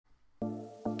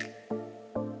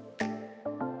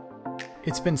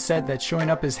It's been said that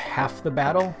showing up is half the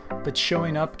battle, but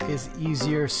showing up is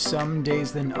easier some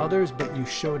days than others, but you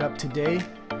showed up today,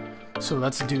 so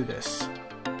let's do this.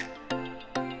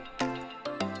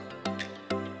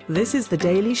 This is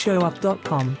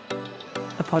theDailyShowUp.com,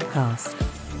 a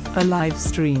podcast, a live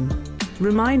stream,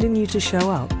 reminding you to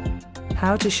show up,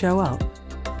 how to show up,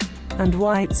 and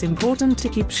why it's important to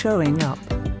keep showing up.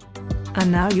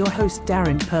 And now your host,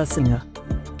 Darren Persinger.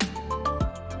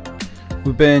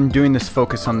 We've been doing this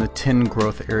focus on the 10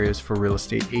 growth areas for real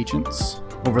estate agents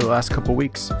over the last couple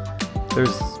weeks.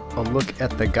 There's a look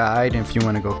at the guide, and if you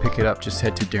want to go pick it up, just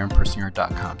head to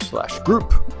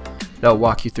darrenpersinger.com/group. That'll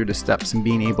walk you through the steps and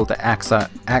being able to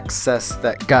access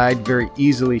that guide very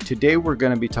easily. Today we're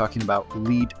going to be talking about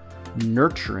lead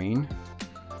nurturing.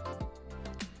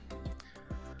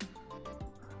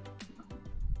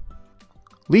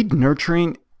 Lead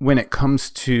nurturing when it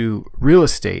comes to real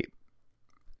estate,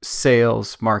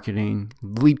 sales, marketing,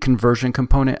 lead conversion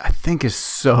component, I think is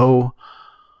so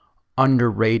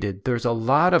underrated. There's a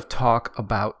lot of talk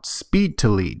about speed to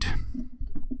lead.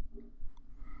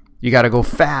 You got to go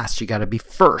fast. You got to be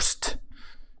first.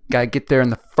 You got to get there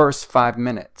in the first 5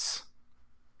 minutes.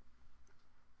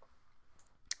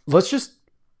 Let's just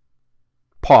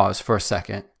pause for a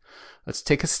second. Let's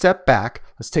take a step back.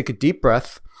 Let's take a deep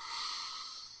breath.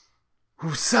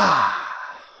 Woosah!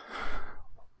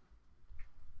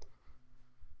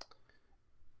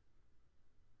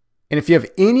 And if you have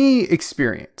any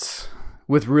experience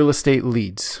with real estate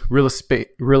leads, real estate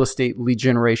lead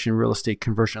generation, real estate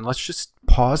conversion, let's just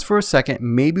pause for a second.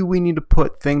 Maybe we need to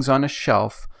put things on a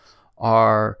shelf,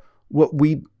 what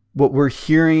we're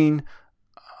hearing,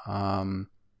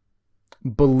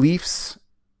 beliefs,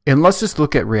 and let's just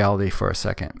look at reality for a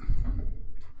second.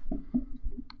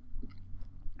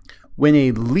 When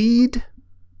a lead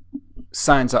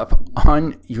signs up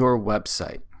on your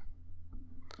website,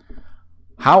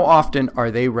 how often are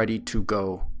they ready to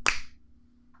go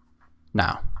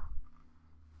now?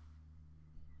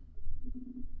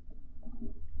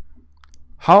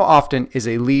 How often is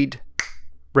a lead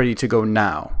ready to go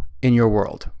now in your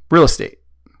world? Real estate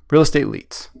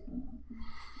leads.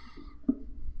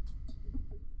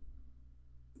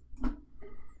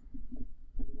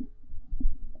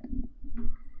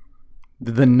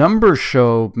 The numbers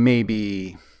show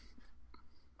maybe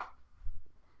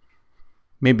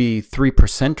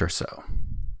 3% or so.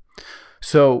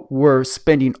 So we're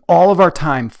spending all of our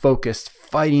time focused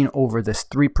fighting over this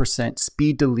 3%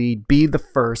 speed to lead, be the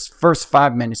first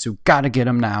 5 minutes. We've got to get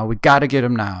them now. We got to get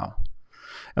them now.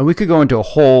 And we could go into a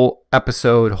whole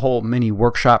episode, whole mini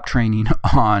workshop training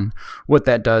on what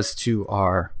that does to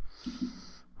our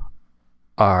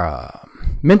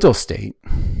mental state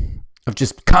of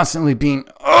just constantly being,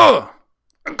 I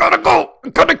gotta go.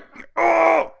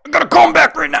 I gotta come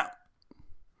back right now.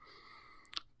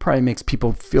 Probably makes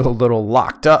people feel a little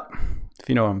locked up, if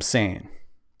you know what I'm saying.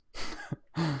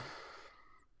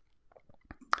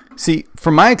 See,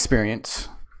 from my experience,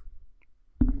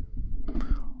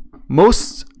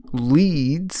 most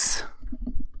leads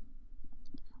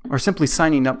are simply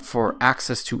signing up for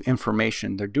access to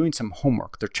information. They're doing some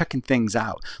homework. They're checking things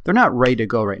out. They're not ready to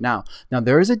go right now. Now,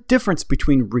 there is a difference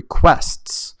between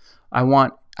requests. I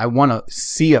want to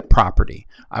see a property.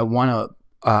 I want to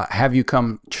have you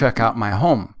come check out my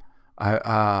home.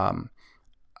 I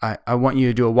want you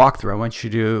to do a walkthrough. I want you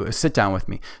to do a sit down with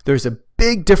me. There's a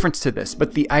big difference to this,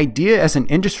 but the idea as an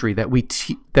industry that we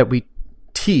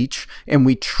teach and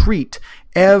we treat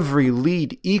every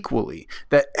lead equally,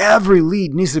 that every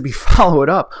lead needs to be followed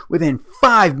up within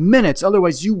 5 minutes,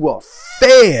 otherwise you will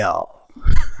fail.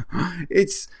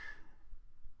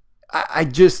 I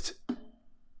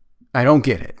don't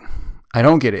get it. I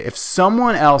don't get it. If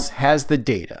someone else has the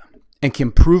data and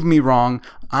can prove me wrong,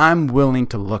 I'm willing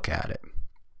to look at it.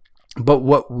 But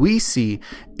what we see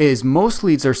is most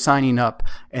leads are signing up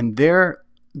and they're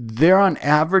on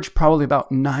average probably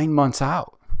about 9 months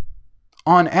out.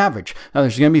 On average. Now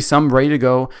there's going to be some ready to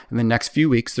go in the next few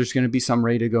weeks. There's going to be some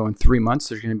ready to go in 3 months.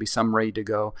 There's going to be some ready to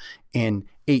go in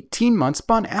 18 months.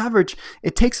 But on average,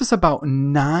 it takes us about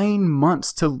 9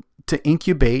 months to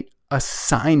incubate a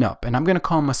sign up. And I'm going to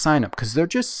call them a sign up because they're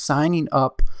just signing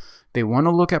up. They want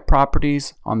to look at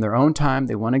properties on their own time.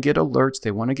 They want to get alerts.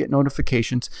 They want to get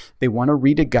notifications. They want to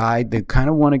read a guide. They kind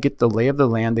of want to get the lay of the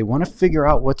land. They want to figure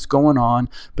out what's going on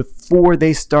before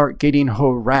they start getting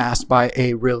harassed by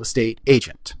a real estate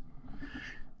agent.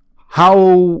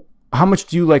 How much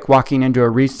do you like walking into a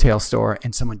retail store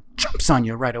and someone jumps on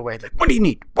you right away? Like, what do you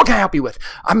need? What can I help you with?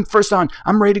 I'm first on.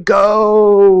 I'm ready to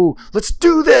go. Let's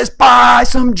do this. Buy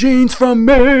some jeans from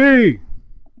me.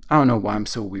 I don't know why I'm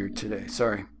so weird today.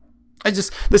 Sorry.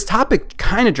 This topic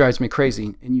kind of drives me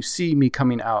crazy, and you see me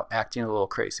coming out acting a little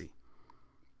crazy.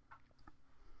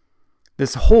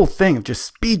 This whole thing of just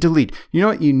speed to lead. You know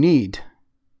what you need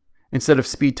instead of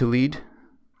speed to lead?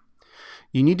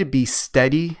 You need to be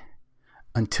steady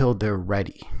until they're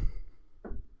ready.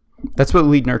 That's what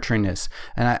lead nurturing is.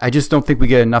 And I just don't think we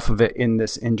get enough of it in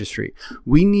this industry.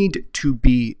 We need to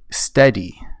be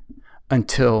steady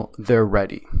until they're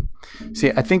ready.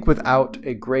 See, I think without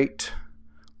a great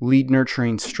lead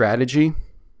nurturing strategy,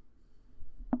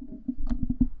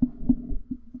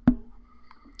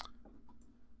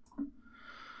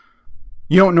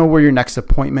 you don't know where your next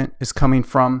appointment is coming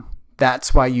from.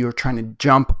 That's why you're trying to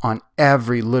jump on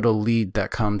every little lead that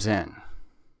comes in.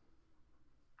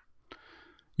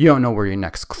 You don't know where your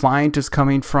next client is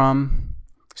coming from,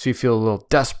 so you feel a little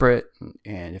desperate.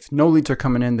 And if no leads are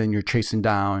coming in, then you're chasing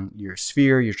down your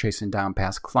sphere, you're chasing down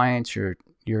past clients, you're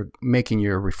making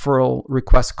your referral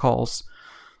request calls.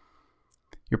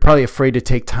 You're probably afraid to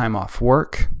take time off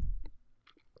work.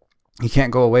 You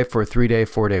can't go away for a 3-day,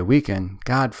 4-day weekend.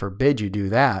 God forbid you do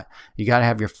that. You got to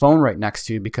have your phone right next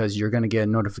to you because you're going to get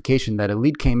a notification that a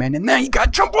lead came in, and now you got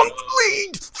to jump on the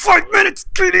lead. 5 minutes,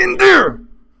 get in there.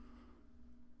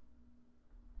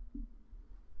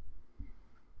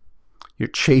 You're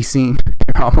chasing,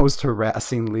 you're almost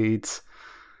harassing leads.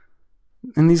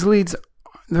 And these leads,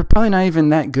 they're probably not even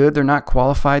that good. They're not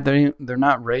qualified. They're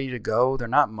not ready to go. They're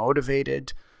not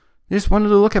motivated. They just wanted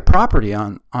to look at property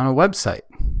on a website.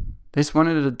 They just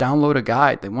wanted to download a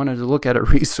guide. They wanted to look at a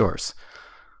resource.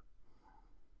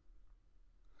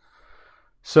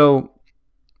 So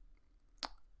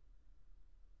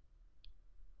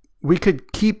we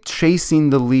could keep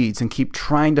chasing the leads and keep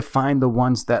trying to find the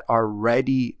ones that are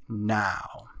ready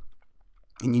now.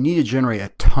 And you need to generate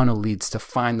a ton of leads to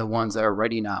find the ones that are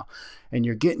ready now. And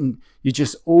you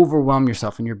just overwhelm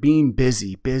yourself and you're being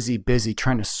busy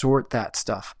trying to sort that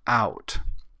stuff out.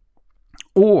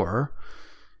 Or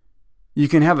you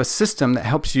can have a system that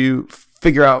helps you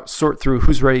sort through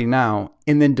who's ready now,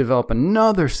 and then develop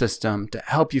another system to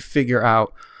help you figure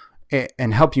out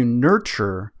and help you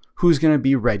nurture who's going to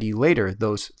be ready later,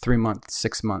 those 3-month,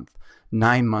 6-month,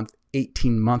 9-month,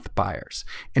 18-month buyers.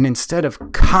 And instead of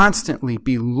constantly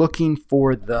be looking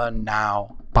for the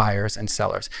now buyers and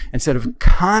sellers, instead of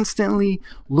constantly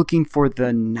looking for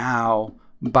the now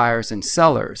buyers and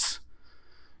sellers,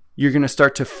 you're going to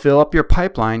start to fill up your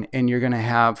pipeline and you're going to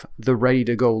have the ready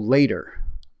to go later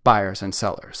buyers and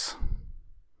sellers.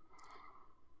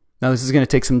 Now, this is going to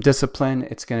take some discipline.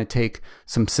 It's going to take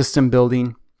some system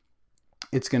building.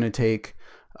 It's going to take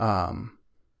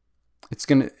it's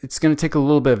going to take a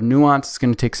little bit of nuance. It's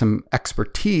going to take some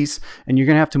expertise, and you're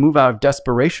going to have to move out of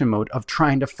desperation mode of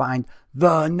trying to find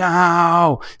the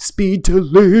now speed to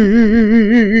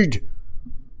lead.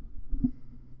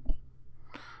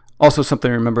 Also, something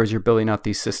to remember as you're building out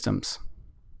these systems.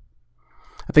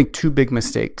 I think 2 big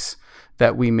mistakes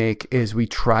that we make is we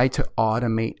try to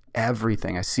automate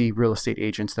everything. I see real estate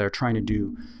agents that are trying to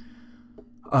do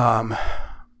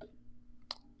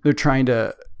they're trying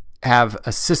to have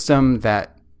a system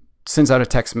that sends out a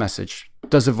text message,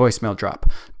 does a voicemail drop,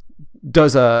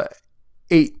 does a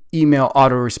 8 email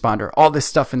autoresponder, all this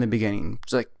stuff in the beginning.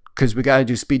 It's like, because we got to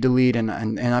do speed to lead and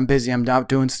I'm busy, I'm out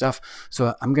doing stuff.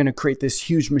 So I'm going to create this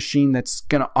huge machine that's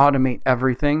going to automate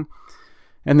everything.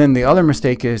 And then the other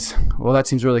mistake is, well, that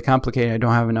seems really complicated. I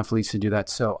don't have enough leads to do that.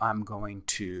 So I'm going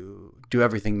to do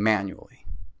everything manually.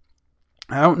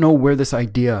 I don't know where this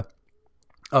idea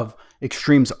of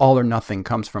extremes all or nothing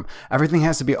comes from. Everything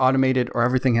has to be automated or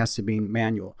everything has to be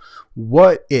manual.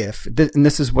 What if, and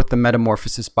this is what the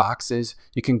metamorphosis box is.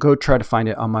 You can go try to find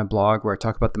it on my blog where I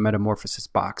talk about the metamorphosis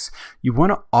box. You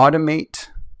want to automate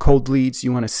cold leads,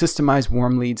 you want to systemize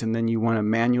warm leads, and then you want to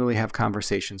manually have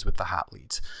conversations with the hot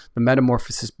leads. The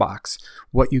metamorphosis box,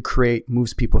 what you create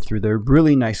moves people through there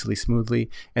really nicely, smoothly.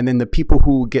 And then the people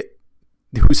who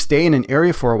stay in an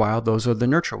area for a while, those are the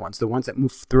nurture ones. The ones that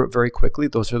move through it very quickly,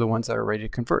 those are the ones that are ready to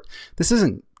convert. This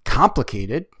isn't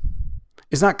complicated.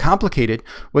 It's not complicated.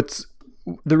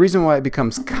 The reason why it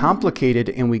becomes complicated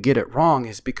and we get it wrong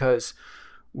is because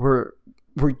we're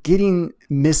getting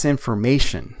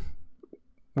misinformation.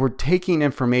 We're taking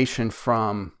information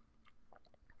from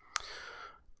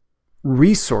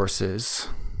resources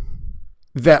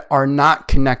that are not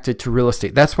connected to real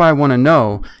estate. That's why I want to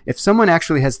know if someone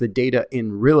actually has the data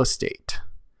in real estate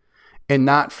and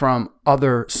not from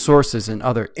other sources and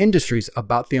other industries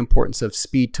about the importance of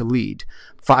speed to lead.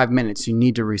 5 minutes, you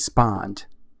need to respond.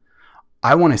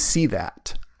 I want to see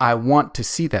that. I want to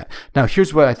see that. Now,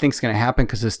 here's what I think is going to happen,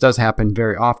 because this does happen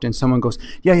very often. Someone goes,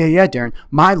 yeah, Darren,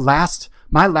 my last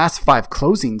My last 5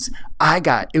 closings,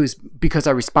 it was because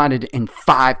I responded in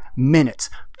 5 minutes.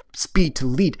 Speed to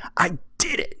lead. I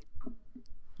did it.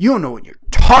 You don't know what you're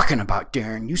talking about,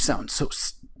 Darren. You sound so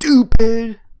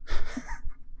stupid.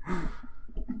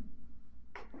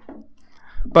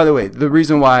 By the way, the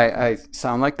reason why I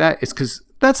sound like that is because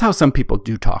that's how some people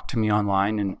do talk to me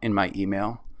online and in my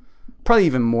email. Probably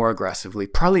even more aggressively.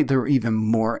 Probably they're even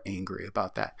more angry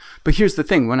about that. But here's the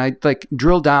thing. When I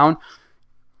drill down,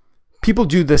 people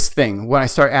do this thing when I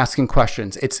start asking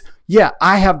questions. It's, yeah,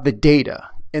 I have the data.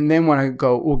 And then when I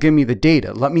go, well, give me the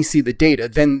data. Let me see the data.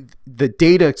 Then the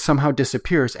data somehow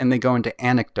disappears and they go into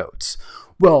anecdotes.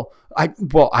 Well, I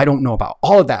don't know about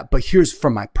all of that, but here's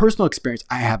from my personal experience,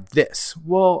 I have this.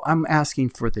 Well, I'm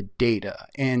asking for the data.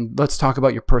 And let's talk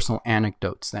about your personal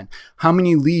anecdotes then. How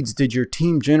many leads did your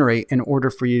team generate in order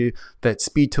for you that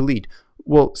speed to lead?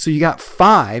 Well, so you got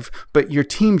 5, but your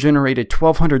team generated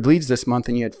 1,200 leads this month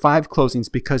and you had 5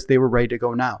 closings because they were ready to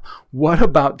go now. What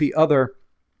about the other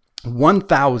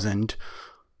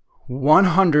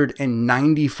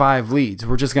 1,195 leads?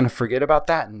 We're just going to forget about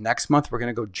that. Next month, we're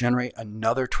going to go generate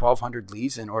another 1,200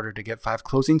 leads in order to get 5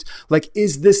 closings. Like,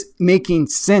 is this making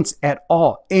sense at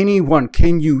all? Anyone,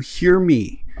 can you hear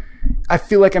me? I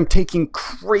feel like I'm taking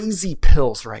crazy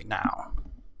pills right now.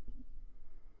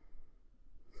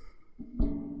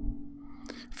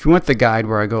 If you want the guide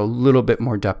where I go a little bit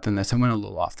more depth in this, I went a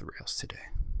little off the rails today.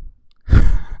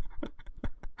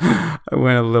 I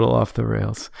went a little off the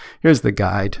rails. Here's the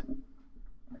guide.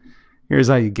 Here's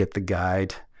how you get the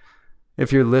guide.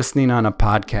 If you're listening on a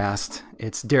podcast,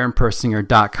 it's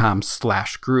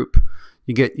darrenpersinger.com/group.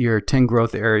 You get your 10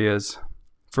 growth areas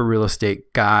for real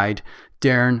estate guide,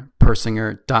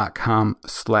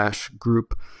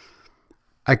 darrenpersinger.com/group.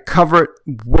 I cover it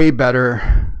way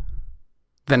better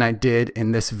than I did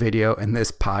in this video, in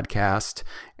this podcast,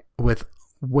 with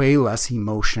way less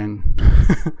emotion.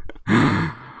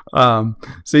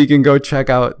 So you can go check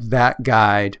out that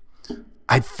guide.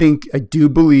 I do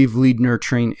believe lead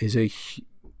nurturing is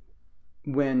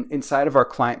when inside of our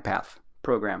Client Path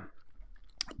program,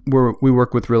 where we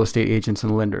work with real estate agents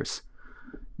and lenders.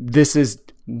 This is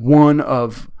one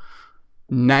of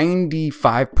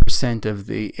 95% of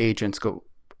the agents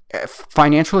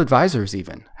financial advisors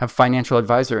even have financial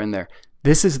advisor in there.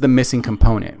 This is the missing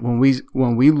component. When we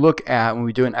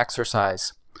do an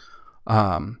exercise,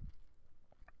 called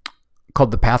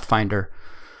the Pathfinder,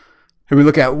 and we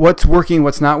look at what's working,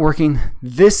 what's not working,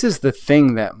 this is the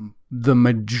thing that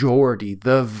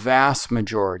the vast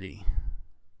majority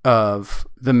of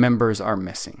the members are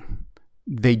missing.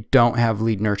 They don't have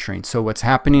lead nurturing. So what's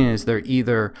happening is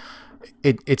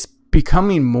it's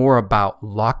becoming more about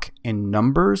luck and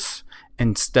numbers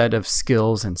instead of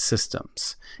skills and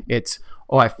systems. It's,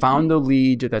 I found a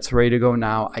lead that's ready to go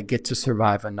now. I get to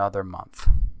survive another month.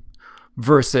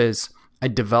 Versus, I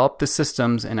develop the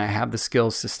systems and I have the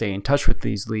skills to stay in touch with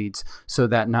these leads so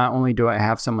that not only do I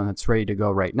have someone that's ready to go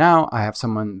right now, I have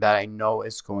someone that I know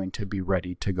is going to be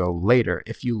ready to go later.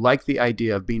 If you like the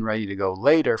idea of being ready to go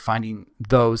later, finding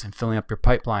those and filling up your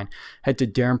pipeline, head to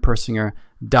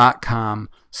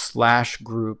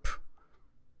darrenpersinger.com/group.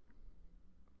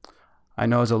 I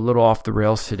know it's a little off the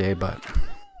rails today, but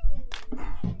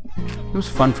it was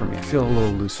fun for me. I feel a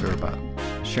little looser about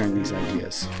sharing these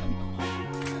ideas.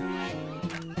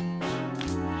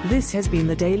 This has been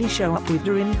The Daily Show Up with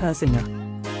Darren Persinger.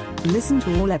 Listen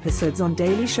to all episodes on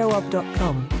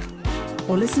dailyshowup.com.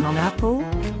 Or listen on Apple,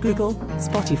 Google,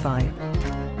 Spotify.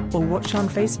 Or watch on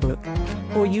Facebook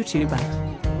or YouTube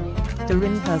at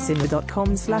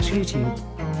darrenpersinger.com/YouTube.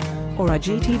 Or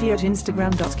IGTV at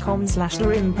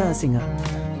instagram.com/darrenpersinger.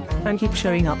 And keep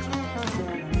showing up.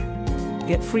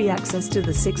 Get free access to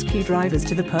the 6 key drivers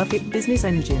to the perfect business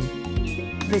engine.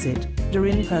 Visit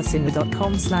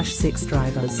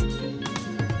darrenpersinger.com/6drivers.